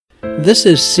This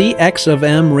is CX of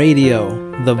M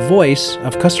Radio, the voice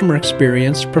of customer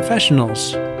experience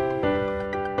professionals.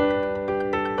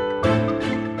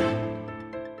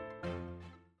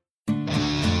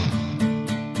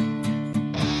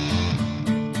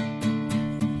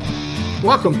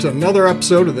 Welcome to another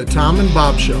episode of the Tom and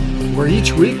Bob Show, where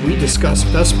each week we discuss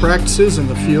best practices in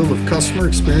the field of customer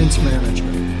experience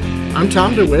management. I'm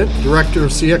Tom DeWitt, Director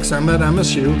of CXM at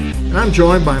MSU, and I'm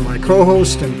joined by my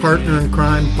co-host and partner in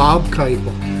crime, Bob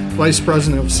Keipel, Vice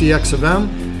President of CX of M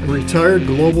and retired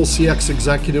Global CX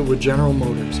Executive with General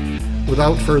Motors.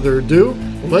 Without further ado,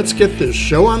 let's get this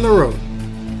show on the road.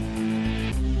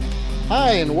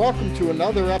 Hi, and welcome to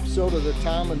another episode of the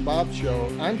Tom and Bob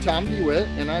Show. I'm Tom DeWitt,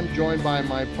 and I'm joined by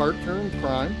my partner in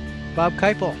crime, Bob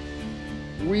Keipel.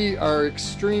 We are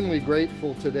extremely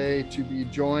grateful today to be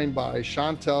joined by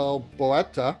Chantel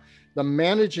Boetta, the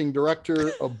Managing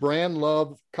Director of Brand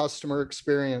Love Customer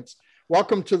Experience.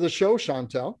 Welcome to the show,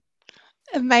 Chantel.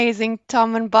 Amazing,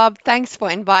 Tom and Bob. Thanks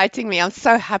for inviting me. I'm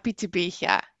so happy to be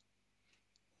here.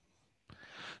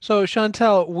 So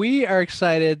Chantel, we are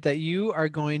excited that you are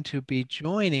going to be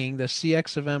joining the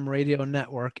CX of M radio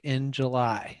network in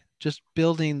July, just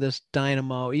building this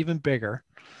dynamo even bigger.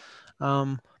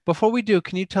 Before we do,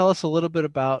 can you tell us a little bit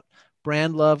about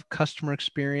Brand Love Customer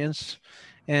Experience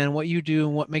and what you do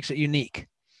and what makes it unique?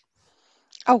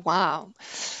 Oh, wow.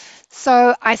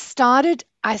 So I started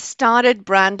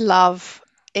Brand Love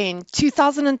in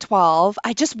 2012.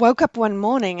 I just woke up one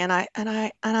morning and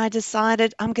I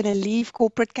decided I'm going to leave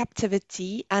corporate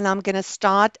captivity and I'm going to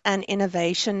start an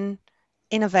innovation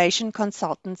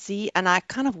consultancy. And I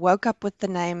kind of woke up with the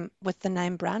name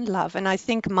Brand Love. And I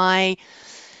think my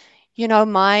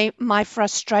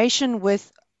frustration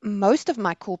with most of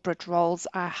my corporate roles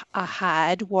I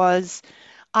had was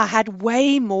I had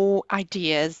way more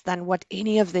ideas than what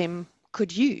any of them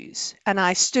could use. And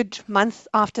I stood month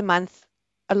after month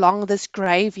along this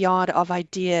graveyard of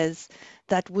ideas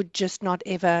that would just not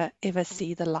ever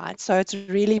see the light. So it's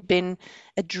really been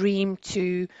a dream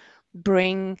to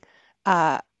bring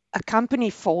a company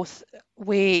forth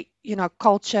where,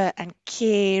 culture and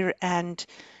care and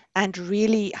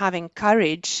really having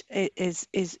courage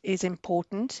is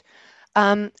important,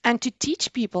 and to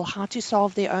teach people how to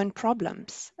solve their own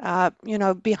problems.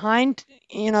 Behind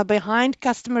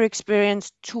customer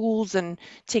experience tools and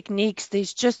techniques,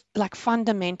 there's just like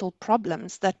fundamental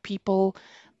problems that people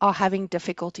are having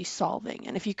difficulty solving.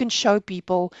 And if you can show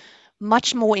people,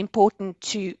 much more important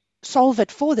to solve it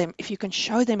for them, if you can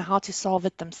show them how to solve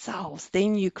it themselves,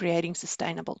 then you're creating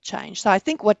sustainable change. So I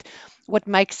think what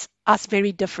makes us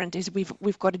very different is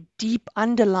we've got a deep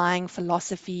underlying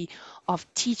philosophy of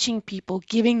teaching people,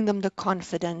 giving them the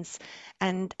confidence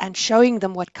and showing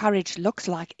them what courage looks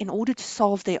like in order to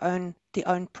solve their own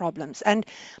problems. And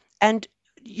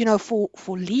for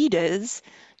leaders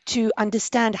to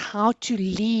understand how to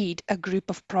lead a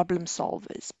group of problem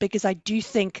solvers, because I do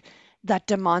think that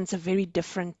demands a very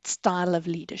different style of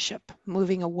leadership,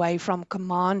 moving away from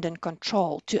command and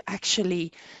control to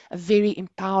actually a very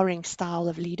empowering style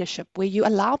of leadership where you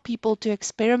allow people to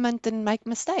experiment and make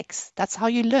mistakes. That's how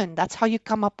you learn. That's how you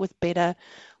come up with better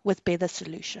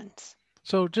solutions.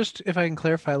 So just if I can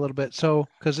clarify a little bit, so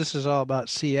because this is all about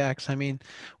CX, I mean,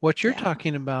 what you're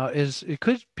talking about is it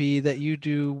could be that you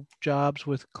do jobs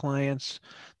with clients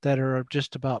that are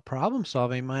just about problem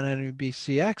solving, might not even be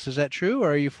CX. Is that true,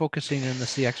 or are you focusing in the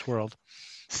CX world?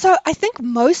 So I think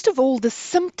most of all the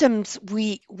symptoms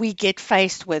we get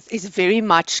faced with is very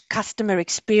much customer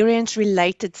experience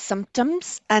related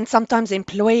symptoms and sometimes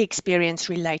employee experience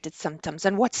related symptoms.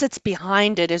 And what sits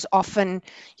behind it is often,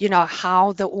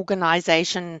 how the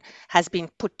organization has been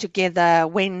put together,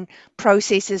 when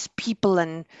processes, people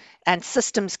and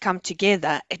systems come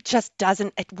together. It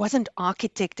wasn't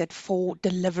architected for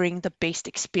delivering the best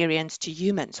experience to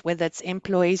humans, whether it's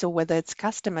employees or whether it's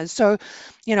customers. So,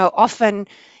 often,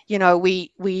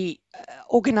 we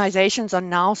organizations are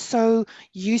now so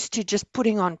used to just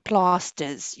putting on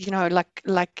plasters,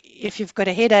 like if you've got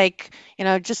a headache,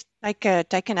 just take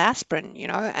an aspirin,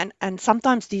 and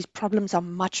sometimes these problems are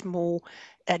much more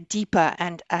deeper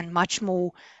and much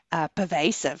more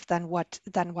pervasive than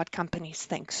what companies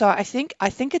think. So I think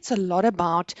it's a lot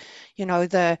about,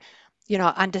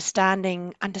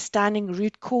 understanding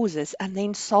root causes and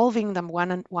then solving them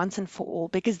once and for all,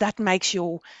 because that makes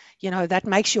your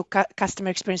customer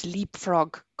experience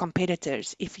leapfrog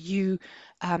competitors. If you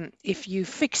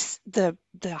fix the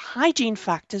hygiene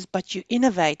factors, but you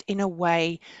innovate in a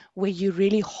way where you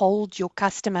really hold your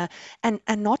customer and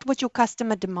not what your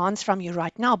customer demands from you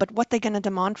right now, but what they're going to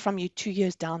demand from you 2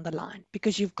 years down the line,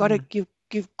 because you've got to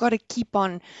keep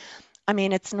on I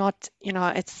mean, it's not,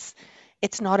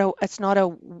 it's not a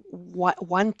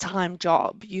one-time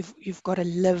job. You've got to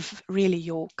live really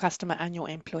your customer and your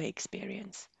employee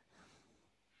experience.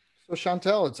 So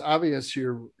Chantel, it's obvious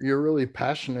you're really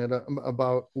passionate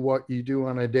about what you do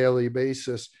on a daily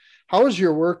basis. How has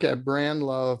your work at Brand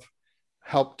Love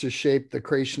helped to shape the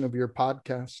creation of your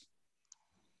podcast?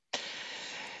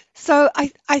 So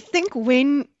I think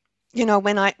when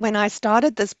I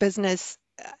started this business,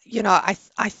 I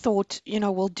thought,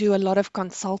 we'll do a lot of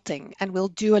consulting and we'll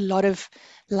do a lot of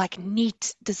like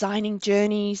neat designing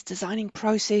journeys, designing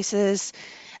processes,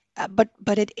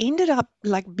 but it ended up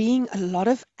like being a lot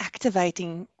of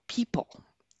activating people.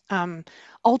 Um,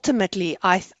 Ultimately,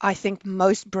 I think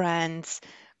most brands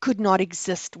could not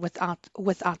exist without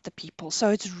the people. So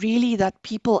it's really that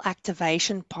people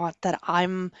activation part that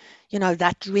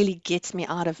that really gets me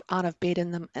out of bed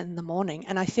in the morning.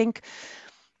 And I think,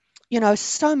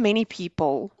 so many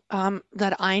people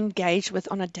that I engage with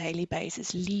on a daily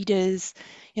basis, leaders,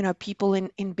 people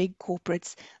in big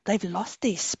corporates, they've lost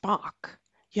their spark,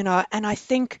 and I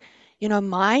think,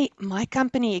 my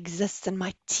company exists and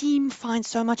my team finds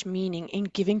so much meaning in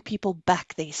giving people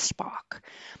back their spark.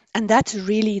 And that's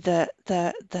really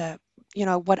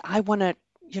what I want to,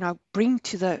 bring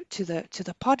to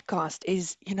the podcast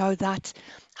is, that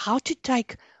how to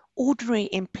take ordinary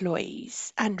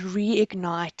employees and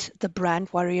reignite the brand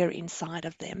warrior inside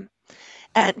of them.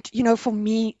 And, for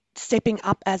me, stepping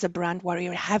up as a brand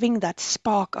warrior, having that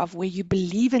spark of where you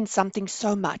believe in something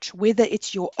so much, whether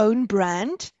it's your own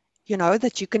brand,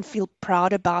 that you can feel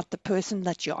proud about the person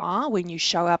that you are when you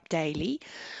show up daily,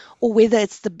 or whether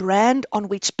it's the brand on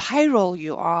which payroll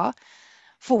you are.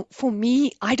 For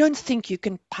me, I don't think you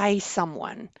can pay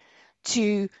someone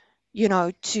to,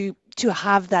 to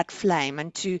have that flame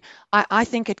and I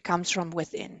think it comes from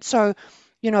within. So,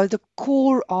 the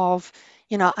core of,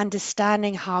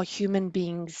 understanding how human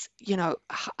beings,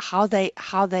 how they,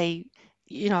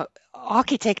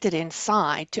 architected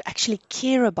inside to actually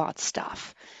care about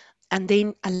stuff and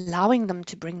then allowing them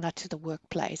to bring that to the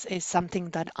workplace is something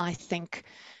that I think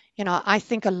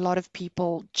a lot of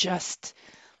people just,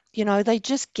 they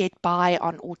just get by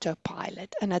on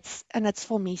autopilot, and it's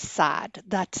for me sad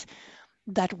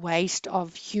that waste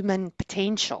of human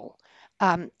potential,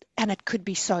 and it could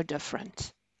be so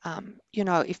different.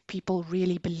 If people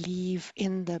really believe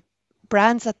in the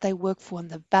brands that they work for and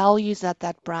the values that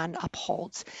that brand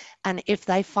upholds, and if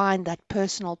they find that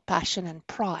personal passion and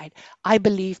pride, I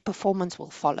believe performance will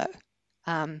follow.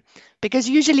 Because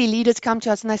usually leaders come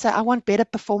to us and they say, I want better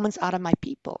performance out of my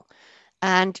people.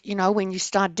 And when you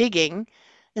start digging,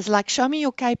 it's like, show me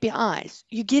your KPIs.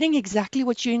 You're getting exactly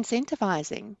what you're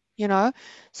incentivizing.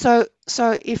 So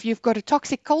if you've got a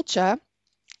toxic culture,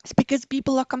 it's because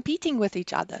people are competing with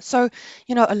each other. So,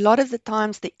 a lot of the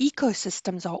times the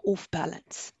ecosystems are off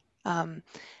balance. Um,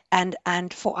 and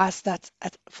for us,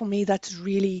 for me, that's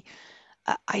really,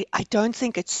 I don't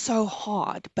think it's so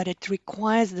hard, but it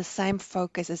requires the same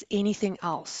focus as anything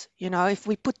else. If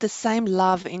we put the same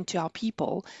love into our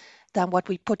people than what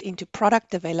we put into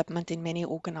product development in many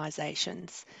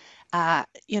organizations, I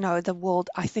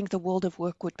think the world of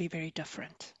work would be very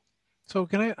different. So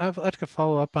I'd like to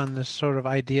follow up on this sort of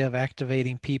idea of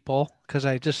activating people because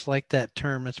I just like that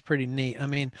term. It's pretty neat. I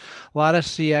mean, a lot of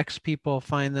CX people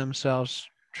find themselves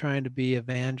trying to be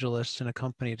evangelists in a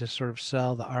company to sort of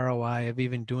sell the ROI of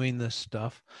even doing this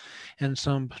stuff. And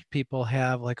some people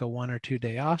have like a 1 or 2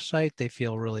 day offsite. They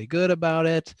feel really good about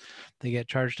it. They get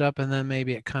charged up and then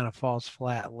maybe it kind of falls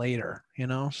flat later.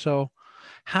 So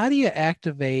how do you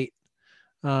activate,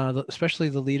 especially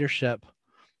the leadership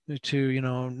to,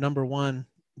 number one,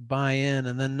 buy in,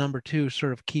 and then number two,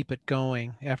 sort of keep it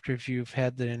going after if you've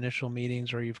had the initial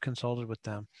meetings or you've consulted with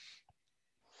them?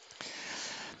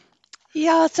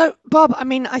 Yeah, so Bob, I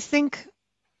mean, I think,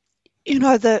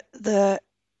 the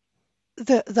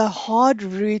hard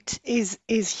route is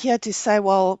here to say,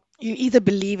 well, you either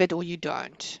believe it or you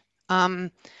don't.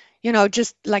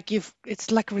 Just like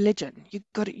it's like religion. You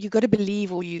got to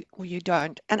believe or you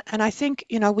don't. And I think,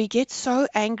 we get so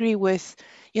angry with,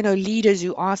 leaders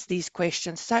who ask these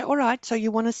questions. Say, all right, so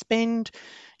you want to spend,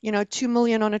 2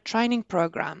 million on a training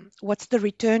program. What's the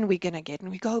return we're going to get? And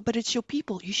we go, but it's your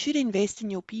people. You should invest in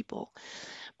your people.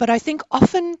 But I think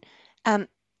often, um,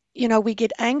 we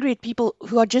get angry at people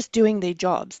who are just doing their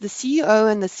jobs. The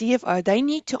CEO and the CFO, they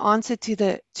need to answer to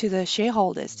the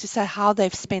shareholders to say how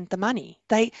they've spent the money.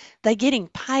 They're getting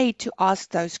paid to ask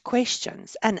those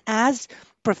questions. And as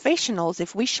professionals,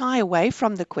 if we shy away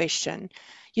from the question,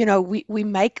 we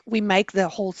make the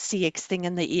whole CX thing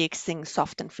and the EX thing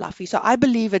soft and fluffy. So I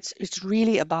believe it's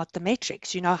really about the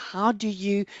metrics. How do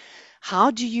you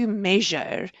how do you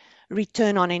measure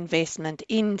return on investment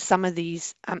in some of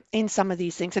these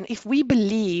things? And if we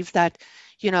believe that,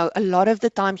 a lot of the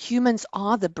time humans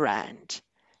are the brand,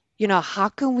 how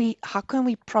can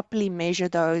we properly measure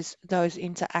those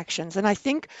interactions? And I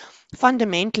think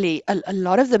fundamentally a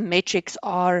lot of the metrics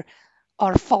are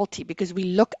faulty, because we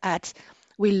look at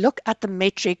the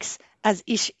metrics as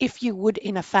if you would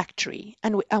in a factory,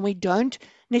 and we don't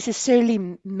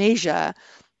necessarily measure,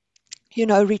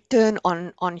 return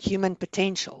on human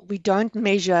potential. We don't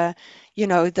measure,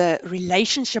 the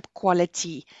relationship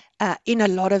quality in a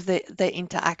lot of the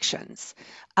interactions.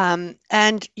 And,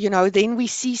 then we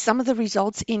see some of the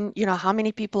results in, how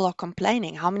many people are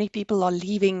complaining, how many people are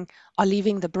leaving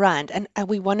the brand. And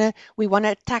we want to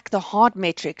attack the hard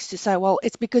metrics to say, well,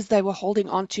 it's because they were holding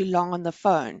on too long on the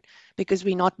phone, because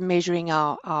we're not measuring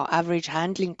our average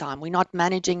handling time. We're not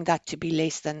managing that to be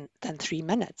less than 3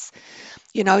 minutes.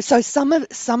 So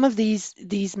some of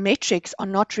these metrics are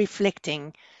not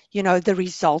reflecting, the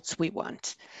results we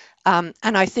want. And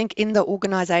I think in the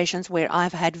organizations where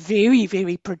I've had very,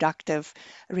 very productive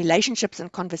relationships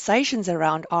and conversations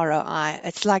around ROI,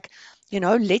 it's like,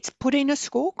 let's put in a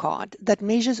scorecard that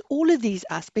measures all of these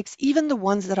aspects, even the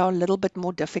ones that are a little bit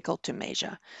more difficult to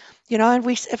measure. And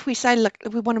if we say, look,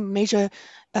 we want to measure,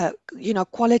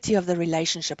 quality of the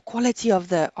relationship, quality of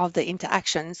the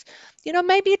interactions,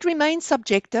 maybe it remains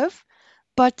subjective,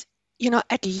 but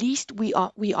at least we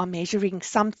are measuring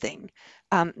something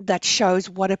that shows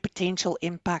what a potential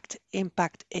impact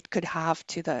it could have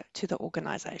to the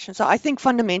organization. So I think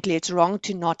fundamentally it's wrong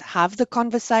to not have the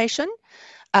conversation,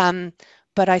 um,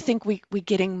 but I think we're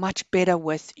getting much better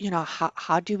with,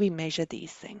 how do we measure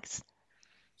these things.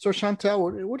 So,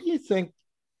 Chantel, what do you think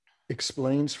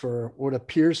explains for what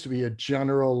appears to be a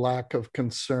general lack of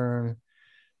concern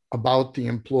about the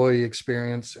employee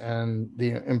experience and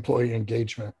the employee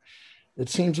engagement? It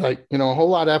seems like, a whole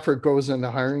lot of effort goes into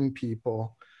hiring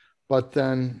people, but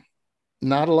then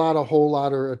not a whole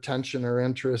lot of attention or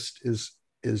interest is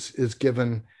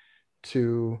given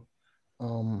to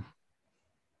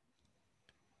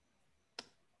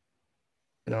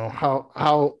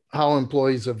how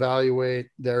employees evaluate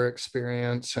their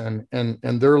experience and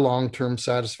their long-term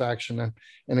satisfaction and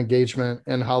engagement,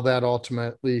 and how that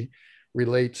ultimately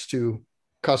relates to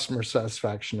customer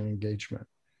satisfaction and engagement.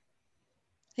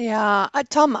 Yeah,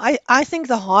 Tom, I think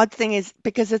the hard thing is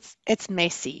because it's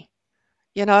messy.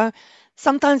 You know,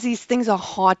 sometimes these things are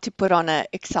hard to put on an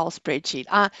Excel spreadsheet.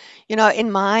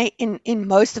 In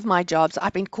most of my jobs,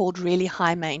 I've been called really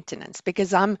high maintenance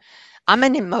because I'm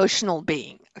an emotional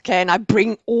being, okay, and I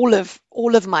bring all of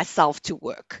myself to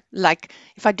work. Like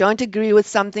if I don't agree with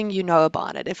something, you know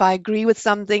about it. If I agree with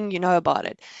something, you know about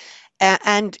it.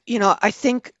 And I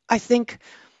think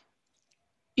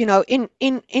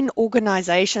in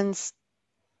organizations,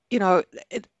 you know,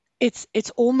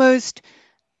 it's almost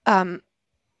um,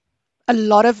 a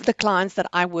lot of the clients that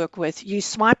I work with, you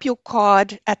swipe your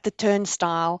card at the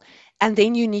turnstile, and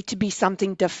then you need to be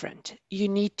something different. You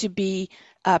need to be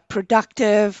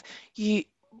productive.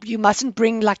 You mustn't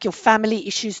bring like your family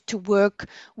issues to work.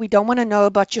 We don't want to know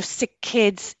about your sick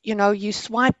kids. You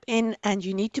swipe in, and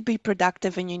you need to be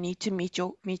productive, and you need to meet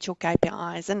your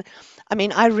KPIs. And I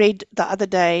mean, I read the other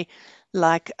day,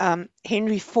 like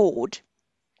Henry Ford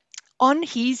on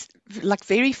his like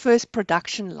very first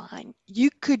production line, you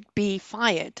could be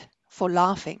fired for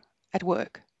laughing at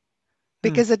work Hmm.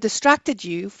 because it distracted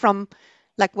you from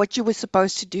like what you were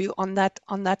supposed to do on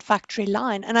that factory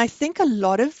line. And I think a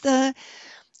lot of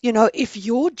if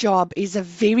your job is a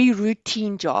very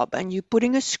routine job and you're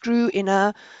putting a screw in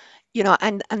and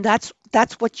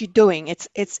that's what you're doing. It's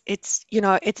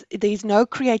there's no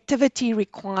creativity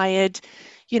required,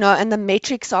 and the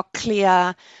metrics are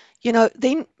clear,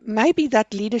 then maybe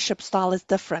that leadership style is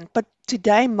different. But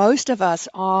today, most of us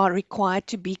are required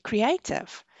to be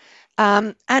creative.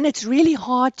 And it's really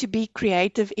hard to be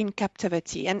creative in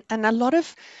captivity. And a lot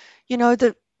of,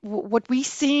 what we're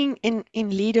seeing in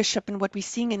leadership and what we're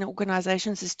seeing in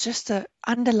organizations is just an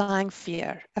underlying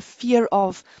fear, a fear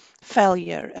of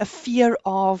failure, a fear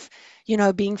of,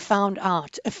 being found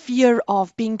out, a fear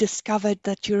of being discovered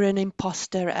that you're an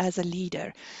imposter as a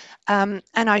leader. And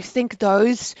I think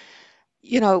those,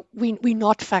 we're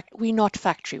not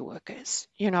factory workers,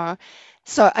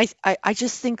 so I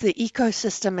just think the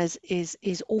ecosystem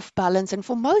is off balance. And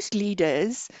for most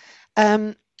leaders,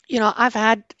 I've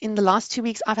had in the last 2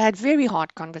 weeks, I've had very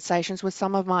hard conversations with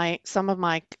some of my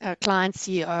client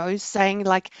CEOs saying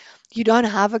like, you don't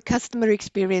have a customer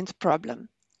experience problem,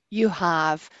 you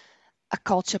have a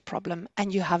culture problem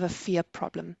and you have a fear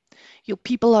problem. your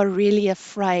people are really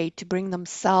afraid to bring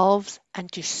themselves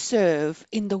and to serve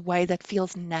in the way that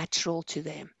feels natural to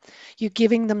them. You're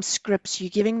giving them scripts, you're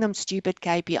giving them stupid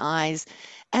KPIs,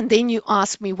 and then you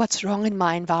ask me what's wrong in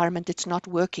my environment, it's not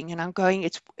working. And I'm going,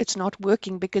 it's not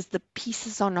working because the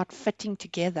pieces are not fitting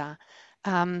together.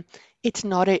 Um, it's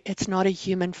not a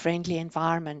human friendly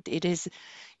environment. It is,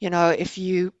 if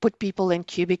you put people in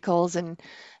cubicles and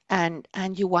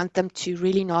you want them to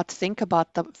really not think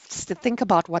about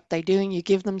what they're doing, you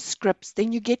give them scripts,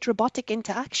 then you get robotic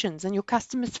interactions and your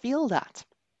customers feel that.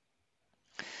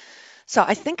 So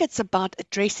I think it's about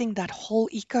addressing that whole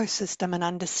ecosystem and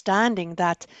understanding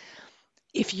that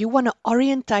if you want to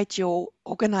orientate your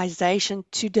organization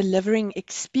to delivering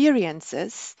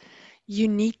experiences, you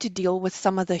need to deal with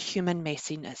some of the human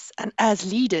messiness. And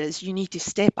as leaders, you need to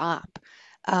step up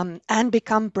and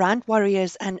become brand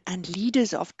warriors and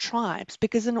leaders of tribes,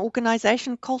 because an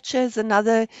organization culture is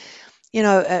another,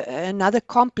 another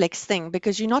complex thing,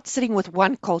 because you're not sitting with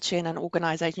one culture in an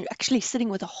organization, you're actually sitting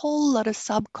with a whole lot of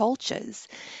subcultures.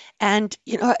 And,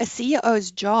 a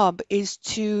CEO's job is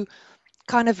to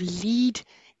kind of lead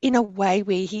in a way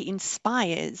where he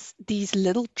inspires these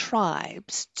little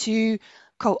tribes to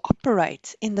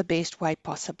cooperate in the best way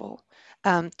possible,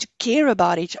 to care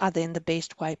about each other in the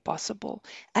best way possible,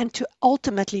 and to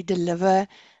ultimately deliver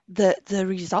the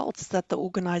results that the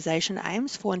organization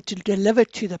aims for, and to deliver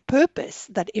to the purpose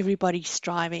that everybody's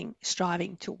striving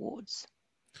towards.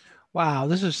 Wow,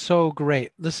 this is so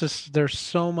great. There's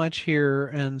so much here,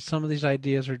 and some of these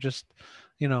ideas are just,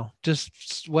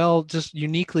 just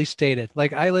uniquely stated.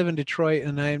 Like, I live in Detroit,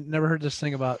 and I never heard this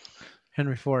thing about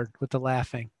Henry Ford with the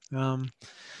laughing.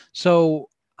 So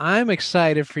I'm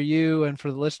excited for you and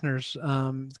for the listeners,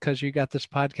 because you got this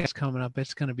podcast coming up.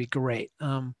 It's going to be great.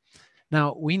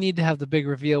 Now we need to have the big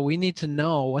reveal. We need to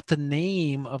know what the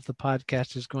name of the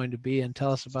podcast is going to be, and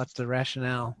tell us about the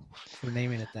rationale for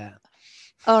naming it that.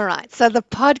 All right. So the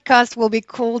podcast will be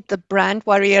called The Brand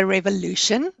Warrior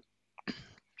Revolution.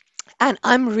 And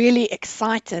I'm really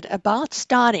excited about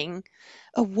starting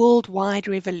a worldwide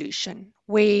revolution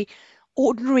where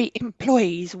ordinary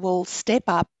employees will step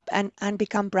up and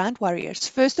become brand warriors.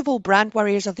 First of all, brand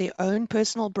warriors of their own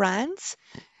personal brands,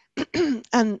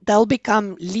 and they'll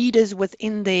become leaders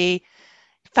within their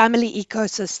family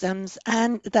ecosystems,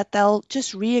 and that they'll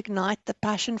just reignite the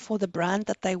passion for the brand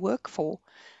that they work for.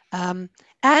 And,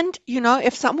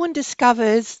 if someone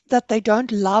discovers that they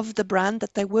don't love the brand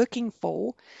that they're working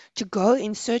for, to go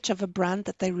in search of a brand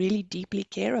that they really deeply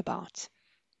care about.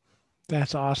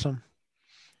 That's awesome.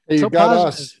 Hey, you got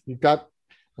us.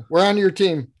 We're on your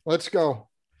team. Let's go.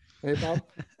 Hey, Bob.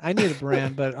 I need a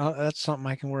brand, but that's something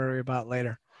I can worry about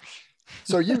later.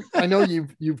 So I know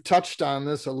you've touched on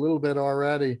this a little bit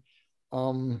already.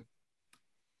 But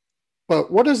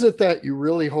what is it that you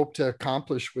really hope to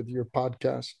accomplish with your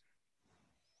podcast?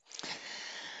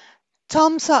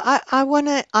 Tom, so I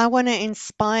wanna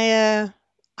inspire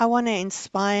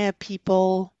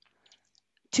people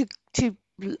to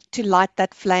light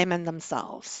that flame in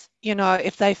themselves.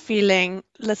 If they're feeling,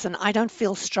 listen, I don't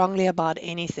feel strongly about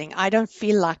anything, I don't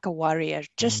feel like a warrior,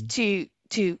 just to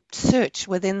search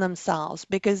within themselves,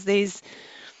 because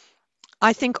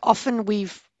I think often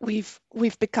we've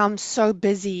become so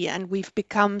busy and we've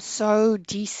become so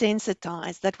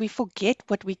desensitized that we forget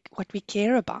what we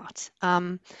care about.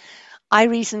 I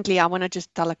want to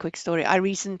just tell a quick story. I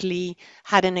recently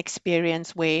had an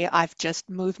experience where I've just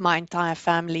moved my entire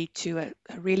family to a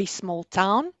really small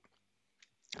town,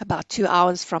 about 2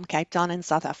 hours from Cape Town in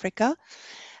South Africa.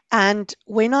 And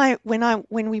when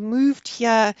we moved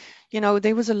here,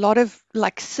 there was a lot of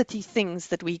like city things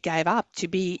that we gave up to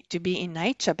be in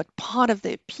nature. But part of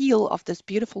the appeal of this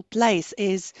beautiful place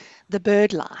is the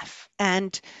bird life.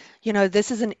 And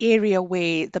this is an area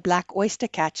where the black oyster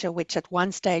catcher, which at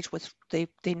one stage was their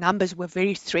numbers were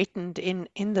very threatened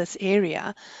in this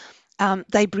area.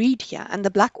 They breed here, and the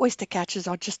black oyster catchers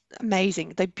are just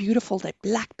amazing. They're beautiful. They're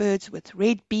blackbirds with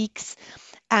red beaks,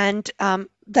 and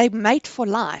they mate for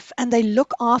life, and they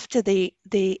look after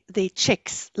their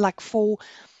chicks.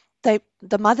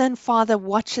 The mother and father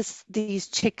watches these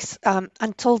chicks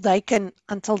until they can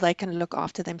look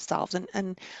after themselves.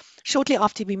 And shortly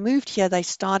after we moved here, they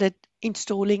started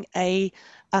installing a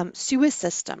sewer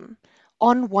system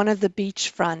on one of the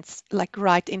beach fronts, like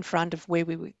right in front of where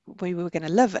we were going to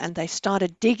live. And they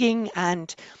started digging,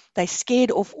 and they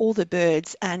scared off all the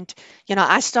birds. And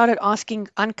I started asking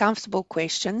uncomfortable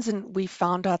questions, and we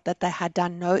found out that they had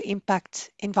done no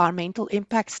environmental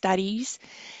impact studies,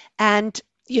 and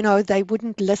they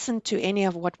wouldn't listen to any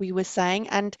of what we were saying.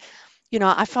 And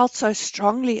I felt so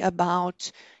strongly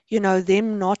about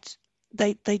them not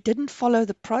they didn't follow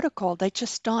the protocol. They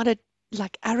just started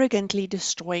like arrogantly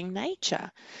destroying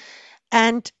nature.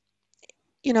 And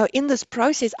in this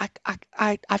process,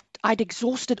 I'd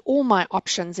exhausted all my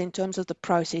options in terms of the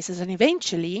processes, and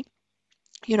eventually,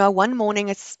 one morning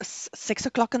at 6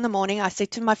 o'clock in the morning, I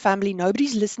said to my family,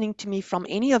 nobody's listening to me from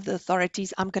any of the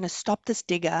authorities. I'm going to stop this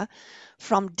digger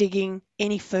from digging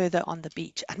any further on the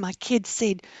beach. And my kids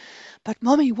said, but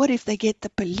mommy, what if they get the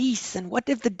police? And what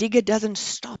if the digger doesn't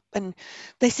stop? And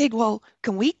they said, well,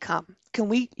 can we come? Can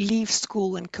we leave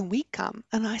school and can we come?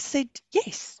 And I said,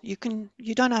 yes, you can.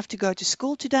 You don't have to go to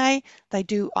school today. They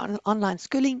do online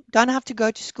schooling. Don't have to go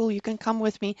to school. You can come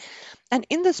with me. And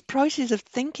in this process of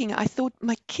thinking, I thought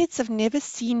my kids have never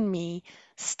seen me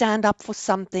stand up for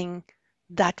something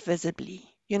that visibly.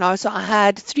 So I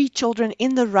had 3 children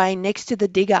in the rain next to the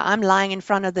digger. I'm lying in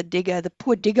front of the digger. The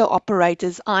poor digger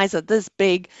operator's eyes are this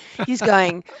big. He's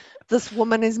going, this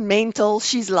woman is mental.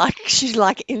 She's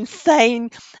like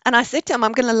insane. And I said to him,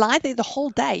 I'm going to lie there the whole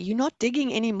day. You're not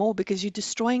digging anymore because you're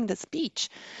destroying this beach.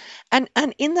 And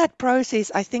in that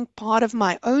process, I think part of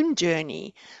my own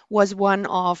journey was one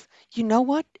of, you know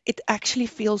what? It actually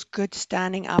feels good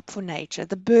standing up for nature.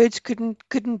 The birds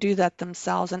couldn't do that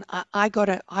themselves, and I got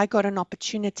an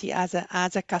opportunity as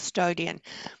a custodian.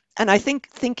 And I think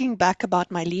thinking back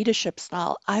about my leadership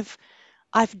style,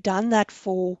 I've done that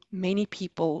for many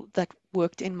people that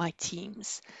worked in my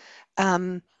teams.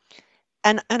 Um,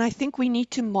 and I think we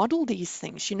need to model these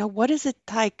things. What does it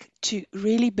take to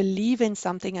really believe in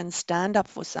something and stand up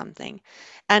for something?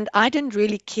 And I didn't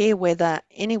really care whether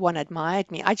anyone admired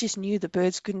me. I just knew the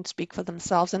birds couldn't speak for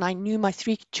themselves, and I knew my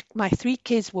three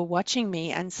kids were watching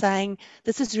me and saying,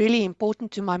 "This is really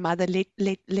important to my mother.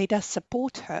 Let us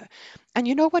support her." And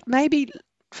you know what? Maybe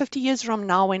 50 years from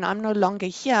now, when I'm no longer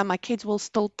here, my kids will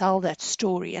still tell that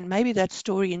story. And maybe that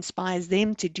story inspires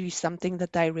them to do something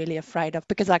that they're really afraid of.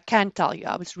 Because I can tell you,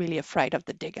 I was really afraid of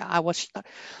the digger. I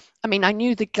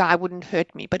knew the guy wouldn't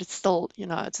hurt me, but it's still,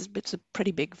 it's a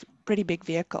pretty big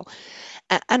vehicle.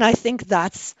 And I think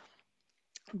that's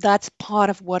part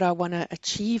of what I want to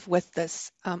achieve with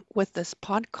this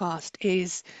podcast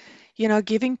is,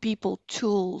 giving people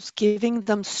tools, giving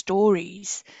them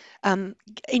stories, um,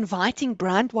 inviting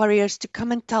brand warriors to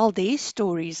come and tell their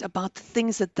stories about the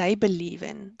things that they believe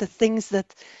in, the things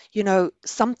that,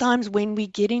 sometimes when we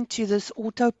get into this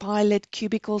autopilot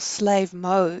cubicle slave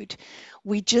mode,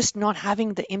 we're just not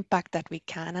having the impact that we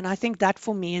can. And I think that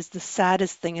for me is the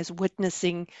saddest thing, is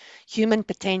witnessing human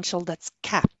potential that's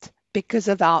capped because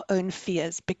of our own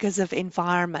fears, because of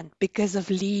environment, because of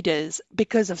leaders,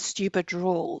 because of stupid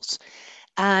rules.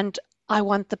 And I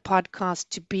want the podcast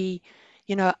to be,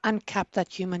 uncap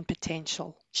that human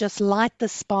potential. Just light the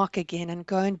spark again and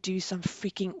go and do some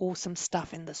freaking awesome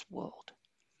stuff in this world.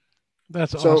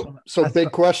 That's So, awesome. so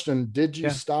big question. Did you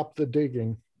Yeah. stop the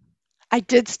digging? I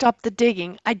did stop the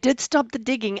digging. I did stop the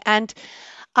digging. And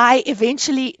I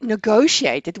eventually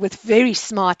negotiated with very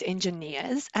smart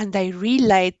engineers, and they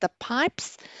relayed the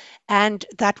pipes. And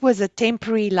that was a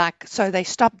temporary, so they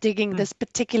stopped digging this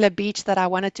particular beach that I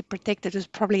wanted to protect. It was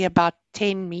probably about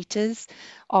 10 meters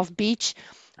of beach.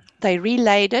 They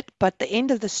relayed it, but the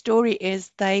end of the story is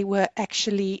they were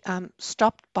actually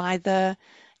stopped by the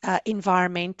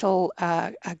environmental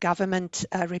government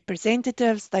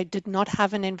representatives. They did not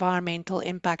have an environmental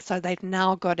impact, so they've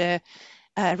now got to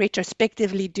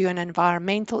retrospectively do an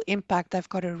environmental impact. They've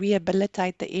got to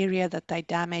rehabilitate the area that they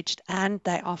damaged, and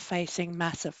they are facing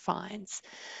massive fines.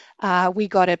 We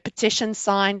got a petition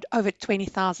signed. Over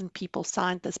 20,000 people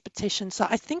signed this petition. So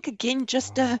I think, again,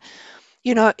 just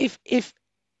if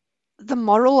the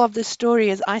moral of the story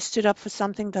is, I stood up for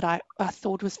something that I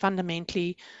thought was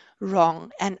fundamentally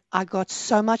wrong, and I got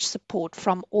so much support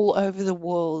from all over the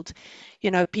world.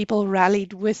 People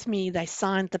rallied with me. They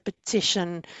signed the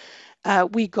petition.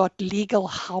 We got legal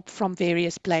help from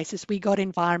various places. We got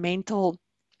environmental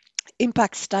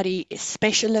impact study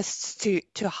specialists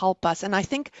to help us. And I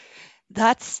think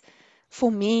that's,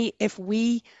 for me, if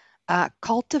we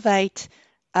cultivate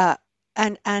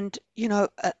and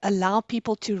allow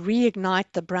people to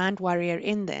reignite the brand warrior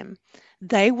in them,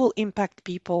 they will impact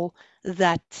people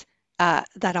that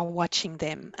are watching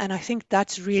them. And I think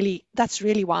that's really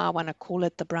why I want to call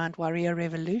it the brand warrior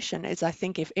revolution. Is, I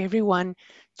think, if everyone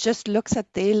just looks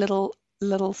at their little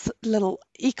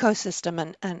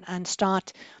ecosystem and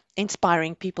start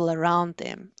inspiring people around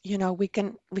them, we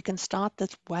can start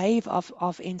this wave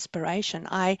of inspiration.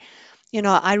 I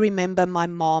remember my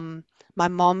mom. My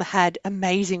mom had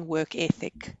amazing work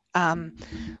ethic,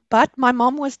 but my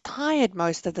mom was tired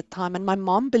most of the time, and my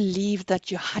mom believed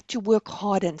that you had to work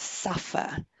hard and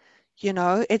suffer, You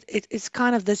know, it's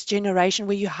kind of this generation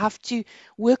where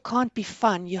work can't be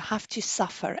fun. You have to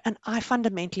suffer. And I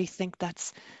fundamentally think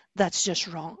that's just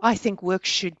wrong. I think work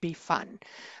should be fun.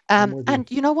 And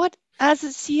you know what? As a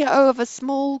CEO of a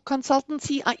small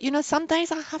consultancy, some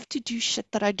days I have to do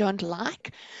shit that I don't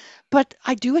like, but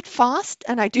I do it fast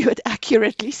and I do it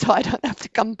accurately, so I don't have to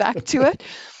come back to it.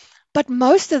 But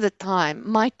most of the time,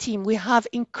 my team, we have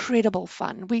incredible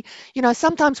fun.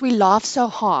 Sometimes we laugh so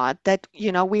hard that,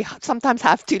 we sometimes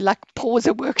have to like pause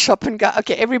a workshop and go,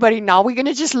 okay, everybody, now we're going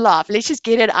to just laugh. Let's just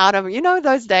get it out of,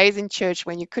 those days in church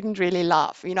when you couldn't really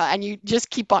laugh, and you just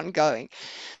keep on going.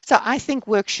 So I think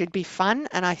work should be fun.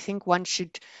 And I think one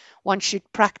should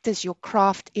practice your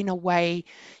craft in a way,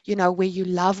 where you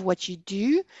love what you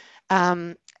do.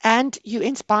 And you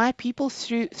inspire people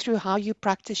through how you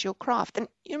practice your craft. And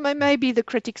maybe the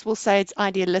critics will say it's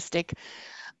idealistic.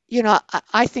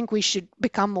 I think we should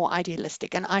become more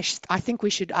idealistic, and I think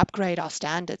we should upgrade our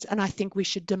standards, and I think we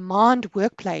should demand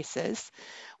workplaces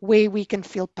where we can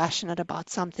feel passionate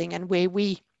about something and where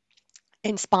we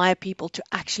inspire people to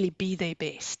actually be their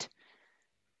best,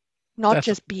 not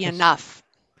just be enough.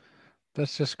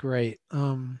 That's just great.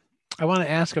 I want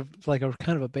to ask a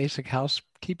kind of a basic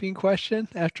housekeeping question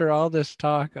after all this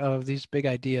talk of these big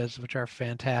ideas, which are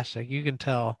fantastic. You can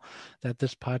tell that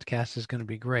this podcast is going to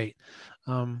be great.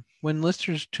 When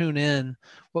listeners tune in,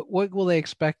 what will they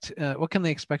expect? What can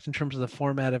they expect in terms of the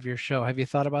format of your show? Have you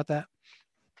thought about that?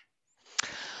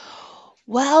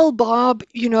 Well, Bob,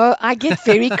 I get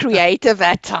very creative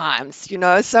at times,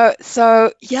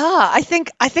 so yeah, I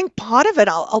think part of it,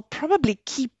 I'll probably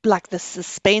keep like the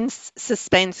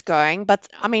suspense going, but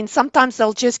I mean, sometimes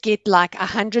they'll just get like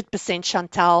 100%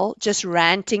 Chantel just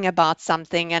ranting about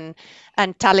something and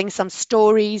telling some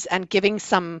stories and giving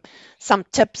some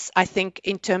tips. I think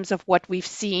in terms of what we've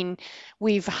seen,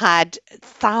 we've had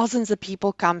thousands of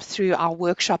people come through our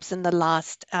workshops in the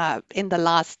last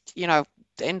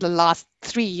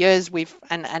 3 years,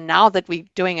 and now that we're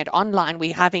doing it online,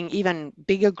 we're having even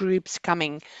bigger groups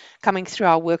coming through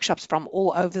our workshops from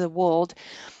all over the world.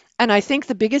 And I think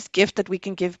the biggest gift that we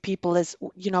can give people is,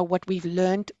 what we've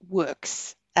learned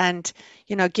works, and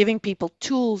giving people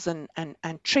tools and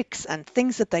tricks and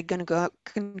things that they're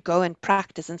can go and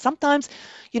practice. And sometimes,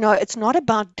 it's not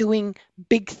about doing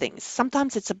big things.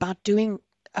 Sometimes it's about doing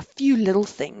a few little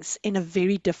things in a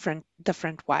very different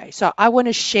way. So I want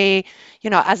to share,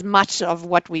 as much of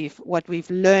what we've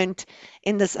learned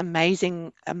in this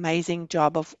amazing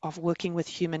job of working with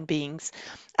human beings.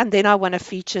 And then I want to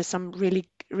feature some really,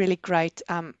 really great,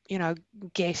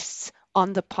 guests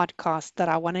on the podcast that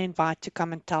I want to invite to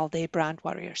come and tell their brand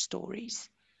warrior stories.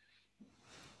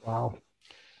 Wow.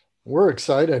 We're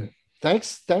excited.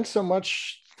 Thanks so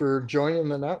much for joining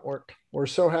the network. We're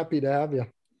so happy to have you.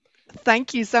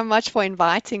 Thank you so much for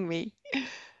inviting me.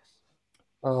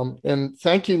 And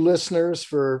thank you, listeners,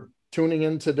 for tuning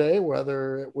in today,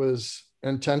 whether it was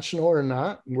intentional or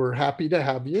not. We're happy to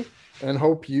have you and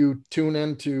hope you tune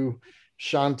into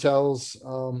Chantel's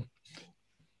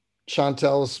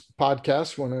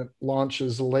podcast when it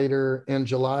launches later in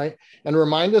July. And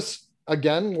remind us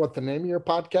again what the name of your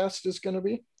podcast is going to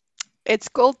be. It's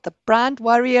called the Brand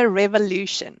Warrior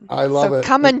Revolution. I love it.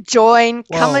 Come and join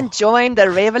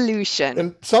the revolution.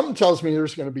 And something tells me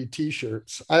there's going to be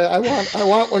T-shirts. I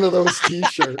want one of those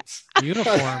T-shirts.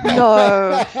 Uniform.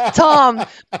 No, Tom,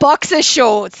 boxer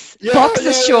shorts.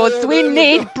 Shorts. We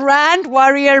need Brand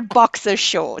Warrior boxer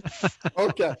shorts.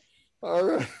 Okay. All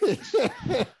right.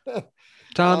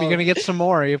 Tom, you're going to get some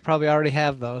more. You probably already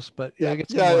have those, but yeah.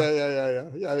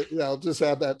 I'll just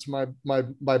add that to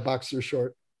my boxer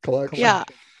short collection. Yeah.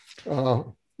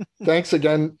 Thanks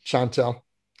again, Chantel,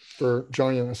 for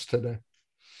joining us today.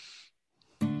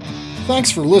 Thanks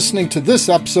for listening to this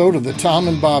episode of the Tom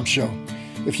and Bob Show.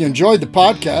 If you enjoyed the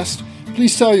podcast,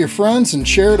 please tell your friends and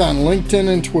share it on LinkedIn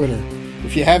and Twitter.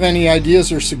 If you have any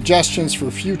ideas or suggestions for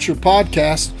future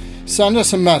podcasts, send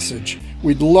us a message.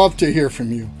 We'd love to hear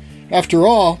from you. After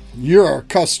all, you're our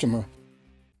customer.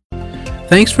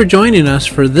 Thanks for joining us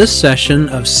for this session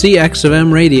of CX of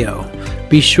M Radio.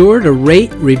 Be sure to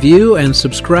rate, review, and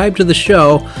subscribe to the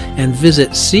show, and visit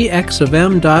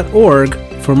cxofm.org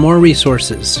for more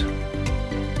resources.